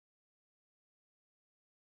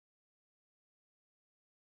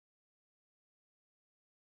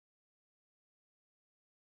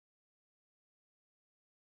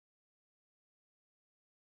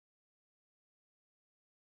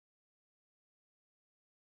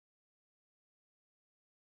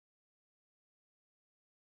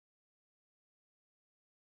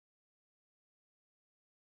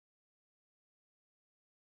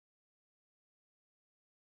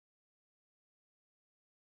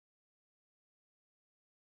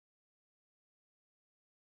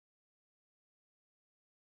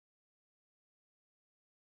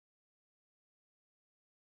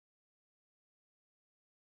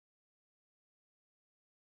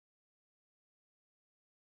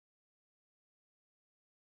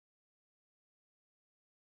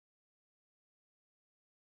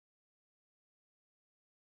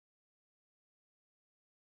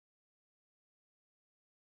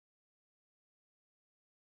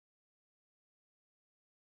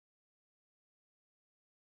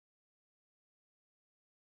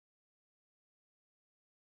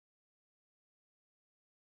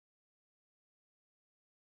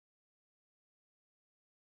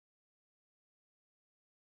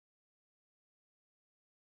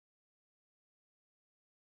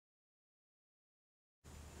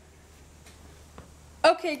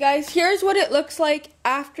Okay guys, here's what it looks like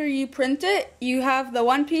after you print it. You have the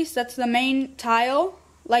one piece that's the main tile,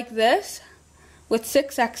 like this, with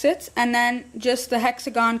 6 exits, and then just the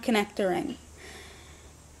hexagon connector ring.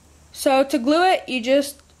 So to glue it, you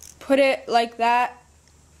just put it like that,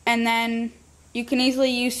 and then you can easily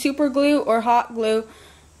use super glue or hot glue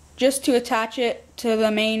just to attach it to the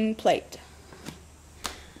main plate.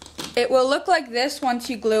 It will look like this once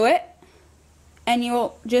you glue it, and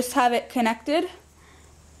you'll just have it connected,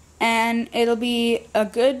 and it'll be a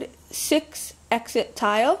good 6 exit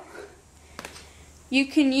tile. You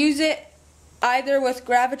can use it either with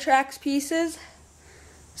Gravitrax pieces,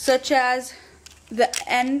 such as the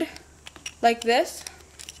end like this,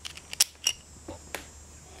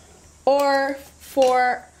 or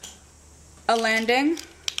for a landing,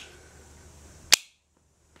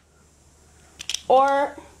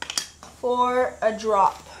 or for a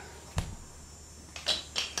drop.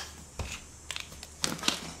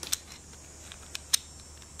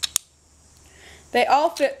 They all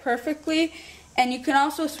fit perfectly, and you can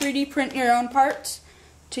also 3D print your own parts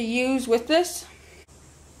to use with this.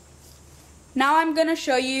 Now I'm going to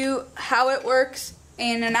show you how it works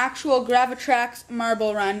in an actual Gravitrax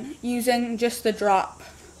marble run using just the drop.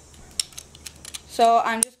 So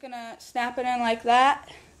I'm just going to snap it in like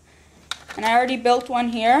that, and I already built one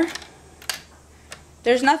here.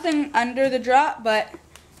 There's nothing under the drop, but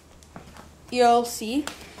you'll see.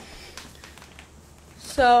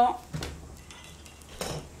 So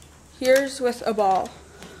here's with a ball.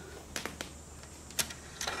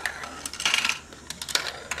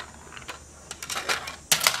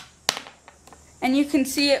 And you can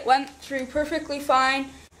see it went through perfectly fine,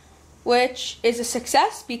 which is a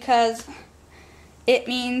success because it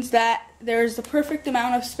means that there's the perfect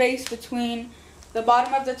amount of space between the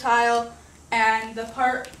bottom of the tile and the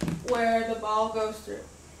part where the ball goes through.